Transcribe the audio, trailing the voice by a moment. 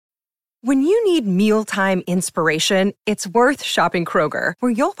When you need mealtime inspiration, it's worth shopping Kroger,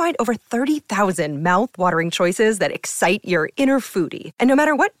 where you'll find over 30,000 mouth-watering choices that excite your inner foodie. And no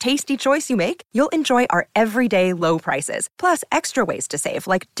matter what tasty choice you make, you'll enjoy our everyday low prices, plus extra ways to save,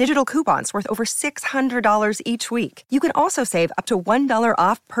 like digital coupons worth over $600 each week. You can also save up to $1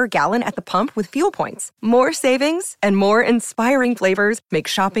 off per gallon at the pump with fuel points. More savings and more inspiring flavors make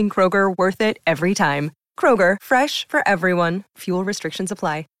shopping Kroger worth it every time. Kroger, fresh for everyone. Fuel restrictions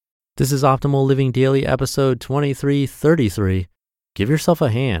apply. This is Optimal Living Daily, episode 2333. Give Yourself a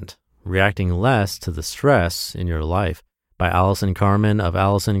Hand, Reacting Less to the Stress in Your Life, by Allison Carmen of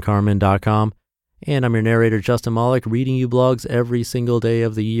AllisonCarmen.com. And I'm your narrator, Justin Malik, reading you blogs every single day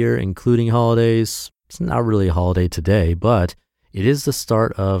of the year, including holidays. It's not really a holiday today, but it is the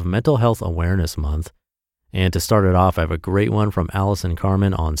start of Mental Health Awareness Month. And to start it off, I have a great one from Allison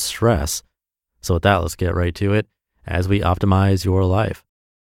Carmen on stress. So with that, let's get right to it as we optimize your life.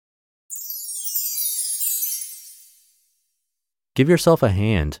 Give Yourself a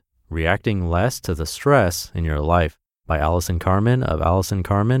Hand, Reacting Less to the Stress in Your Life, by Allison Carmen of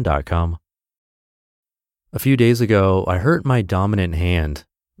AllisonCarmen.com. A few days ago, I hurt my dominant hand.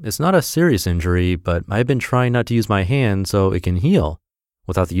 It's not a serious injury, but I've been trying not to use my hand so it can heal.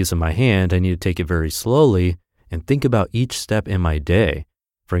 Without the use of my hand, I need to take it very slowly and think about each step in my day.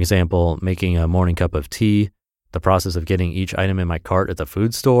 For example, making a morning cup of tea, the process of getting each item in my cart at the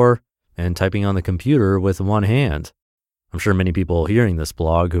food store, and typing on the computer with one hand. I'm sure many people hearing this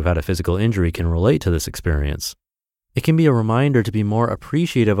blog who've had a physical injury can relate to this experience. It can be a reminder to be more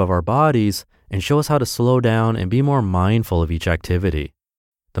appreciative of our bodies and show us how to slow down and be more mindful of each activity.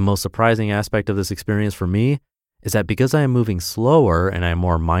 The most surprising aspect of this experience for me is that because I am moving slower and I am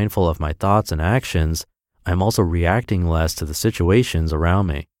more mindful of my thoughts and actions, I'm also reacting less to the situations around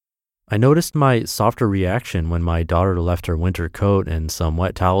me. I noticed my softer reaction when my daughter left her winter coat and some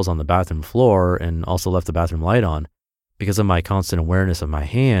wet towels on the bathroom floor and also left the bathroom light on. Because of my constant awareness of my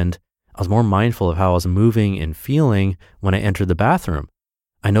hand, I was more mindful of how I was moving and feeling when I entered the bathroom.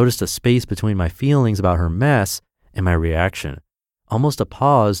 I noticed a space between my feelings about her mess and my reaction, almost a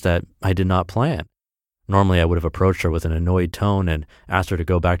pause that I did not plan. Normally, I would have approached her with an annoyed tone and asked her to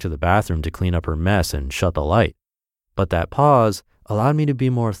go back to the bathroom to clean up her mess and shut the light. But that pause allowed me to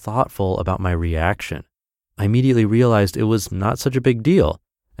be more thoughtful about my reaction. I immediately realized it was not such a big deal,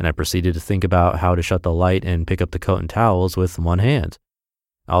 and I proceeded to think about how to shut the light and pick up the coat and towels with one hand.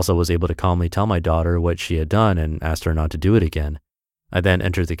 I also was able to calmly tell my daughter what she had done and asked her not to do it again. I then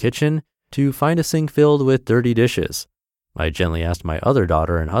entered the kitchen to find a sink filled with dirty dishes. I gently asked my other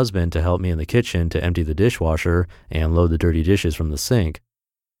daughter and husband to help me in the kitchen to empty the dishwasher and load the dirty dishes from the sink.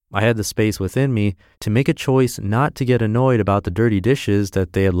 I had the space within me to make a choice not to get annoyed about the dirty dishes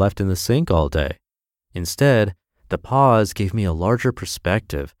that they had left in the sink all day. Instead, the pause gave me a larger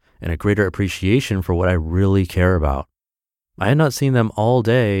perspective and a greater appreciation for what I really care about. I had not seen them all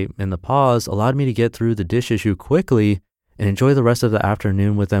day, and the pause allowed me to get through the dish issue quickly and enjoy the rest of the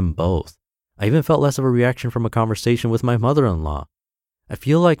afternoon with them both. I even felt less of a reaction from a conversation with my mother-in-law. I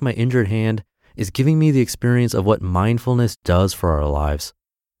feel like my injured hand is giving me the experience of what mindfulness does for our lives.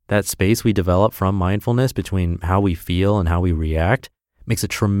 That space we develop from mindfulness between how we feel and how we react makes a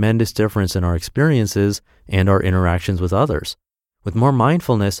tremendous difference in our experiences and our interactions with others. With more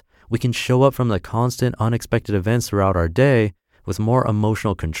mindfulness, we can show up from the constant unexpected events throughout our day with more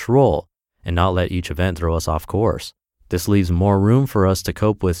emotional control and not let each event throw us off course. This leaves more room for us to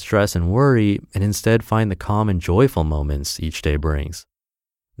cope with stress and worry and instead find the calm and joyful moments each day brings.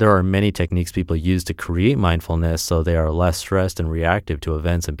 There are many techniques people use to create mindfulness so they are less stressed and reactive to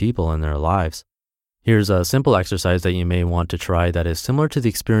events and people in their lives. Here's a simple exercise that you may want to try that is similar to the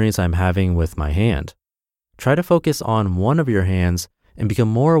experience I'm having with my hand. Try to focus on one of your hands and become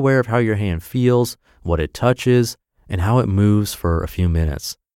more aware of how your hand feels, what it touches, and how it moves for a few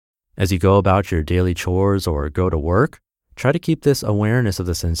minutes. As you go about your daily chores or go to work, try to keep this awareness of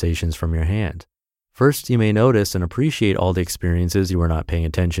the sensations from your hand. First, you may notice and appreciate all the experiences you were not paying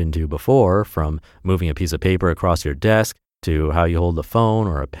attention to before, from moving a piece of paper across your desk to how you hold the phone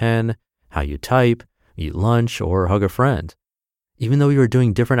or a pen, how you type, eat lunch, or hug a friend. Even though you are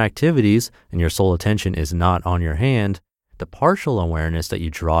doing different activities and your sole attention is not on your hand, the partial awareness that you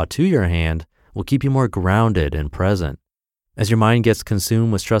draw to your hand will keep you more grounded and present. As your mind gets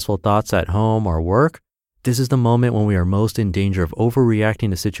consumed with stressful thoughts at home or work, this is the moment when we are most in danger of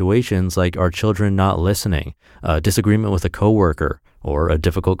overreacting to situations like our children not listening, a disagreement with a coworker, or a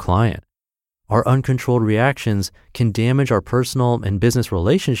difficult client. Our uncontrolled reactions can damage our personal and business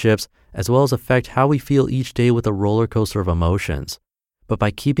relationships as well as affect how we feel each day with a roller coaster of emotions. But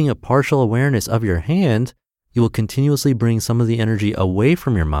by keeping a partial awareness of your hand, you will continuously bring some of the energy away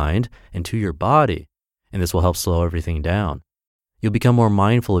from your mind and to your body, and this will help slow everything down. You'll become more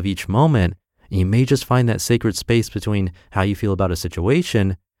mindful of each moment, and you may just find that sacred space between how you feel about a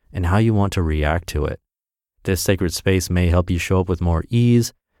situation and how you want to react to it. This sacred space may help you show up with more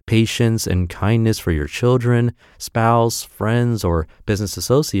ease, patience, and kindness for your children, spouse, friends, or business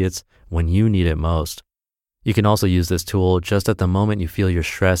associates when you need it most. You can also use this tool just at the moment you feel your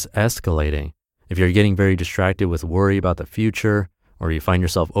stress escalating. If you're getting very distracted with worry about the future, or you find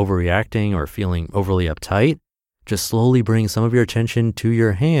yourself overreacting or feeling overly uptight, just slowly bring some of your attention to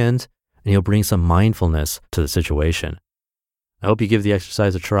your hands and you'll bring some mindfulness to the situation. I hope you give the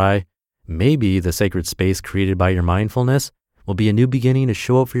exercise a try. Maybe the sacred space created by your mindfulness will be a new beginning to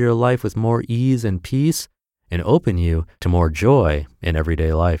show up for your life with more ease and peace and open you to more joy in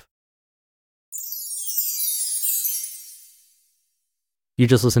everyday life. You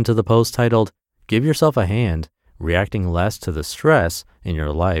just listened to the post titled, Give Yourself a Hand, Reacting Less to the Stress in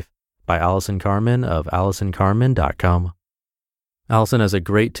Your Life by Allison Carmen of AllisonCarmen.com. Allison has a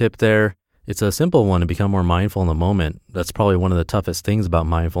great tip there. It's a simple one to become more mindful in the moment. That's probably one of the toughest things about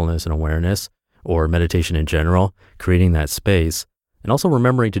mindfulness and awareness, or meditation in general, creating that space, and also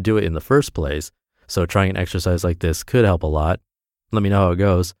remembering to do it in the first place. So trying an exercise like this could help a lot. Let me know how it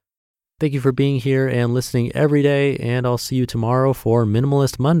goes. Thank you for being here and listening every day, and I'll see you tomorrow for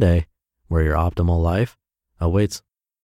Minimalist Monday, where your optimal life awaits.